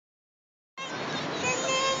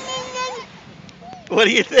What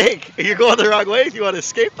do you think? You're going the wrong way if you want to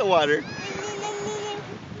escape the water.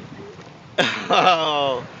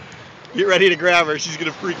 Oh, get ready to grab her. She's going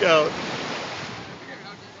to freak out.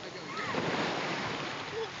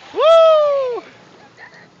 Woo!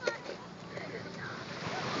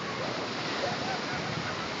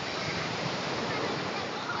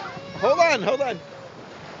 Hold on, hold on.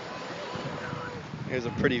 Here's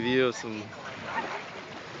a pretty view of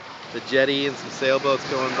the jetty and some sailboats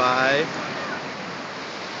going by.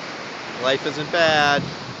 Life isn't bad.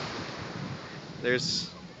 There's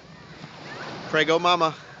Prego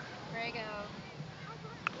Mama. Prego.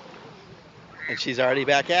 And she's already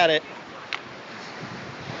back at it.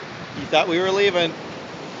 You thought we were leaving.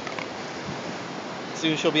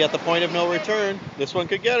 Soon she'll be at the point of no return. This one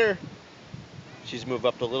could get her. She's moved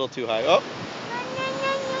up a little too high. Oh!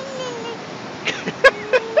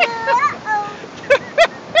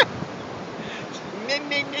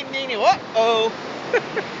 Uh-oh. Here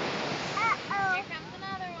comes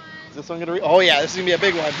another one. Is this one gonna oh yeah, this is gonna be a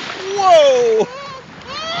big one. Whoa!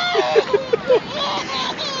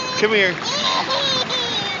 Come here.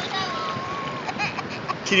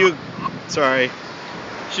 Can you sorry.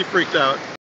 She freaked out.